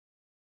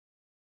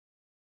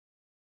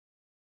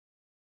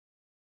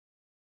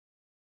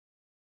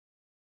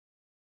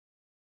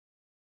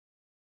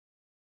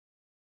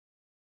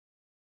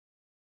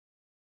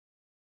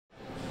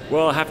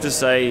Well, I have to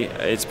say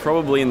it's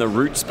probably in the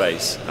root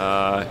space.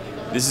 The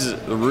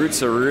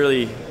roots are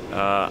really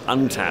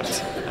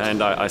untapped,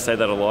 and I say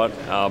that a lot,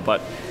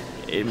 but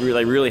they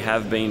really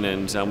have been,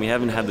 and we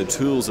haven't had the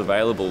tools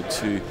available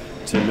to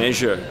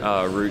measure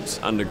roots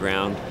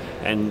underground.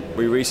 And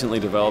we recently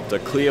developed a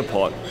clear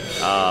pot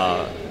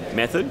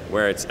method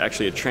where it's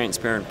actually a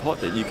transparent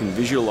pot that you can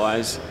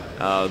visualize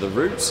the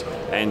roots,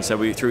 and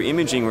so through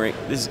imaging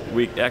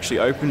we actually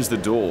opens the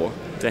door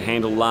to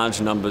handle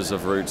large numbers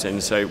of roots,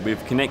 and so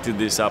we've connected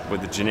this up with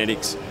the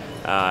genetics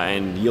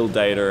and yield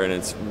data, and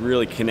it's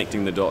really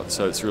connecting the dots,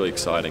 so it's really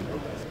exciting.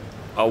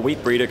 A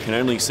wheat breeder can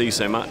only see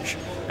so much,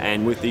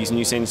 and with these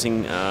new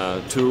sensing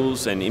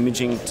tools and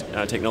imaging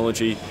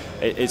technology,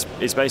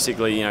 it's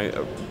basically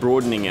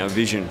broadening our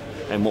vision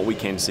and what we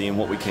can see and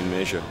what we can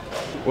measure.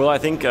 Well, I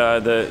think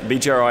the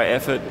BGRI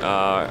effort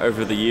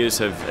over the years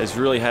has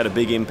really had a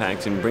big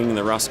impact in bringing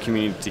the rust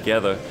community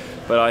together.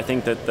 But I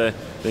think that the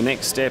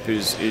next step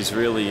is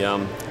really,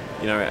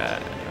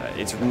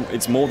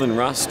 it's more than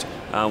rust.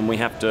 We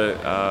have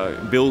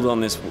to build on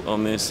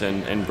this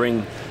and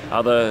bring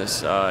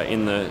others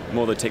in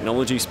the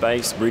technology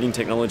space, breeding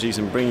technologies,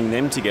 and bringing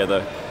them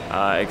together,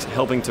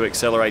 helping to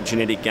accelerate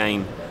genetic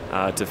gain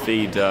to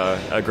feed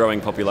a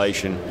growing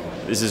population.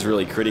 This is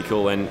really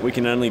critical, and we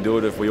can only do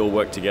it if we all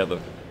work together.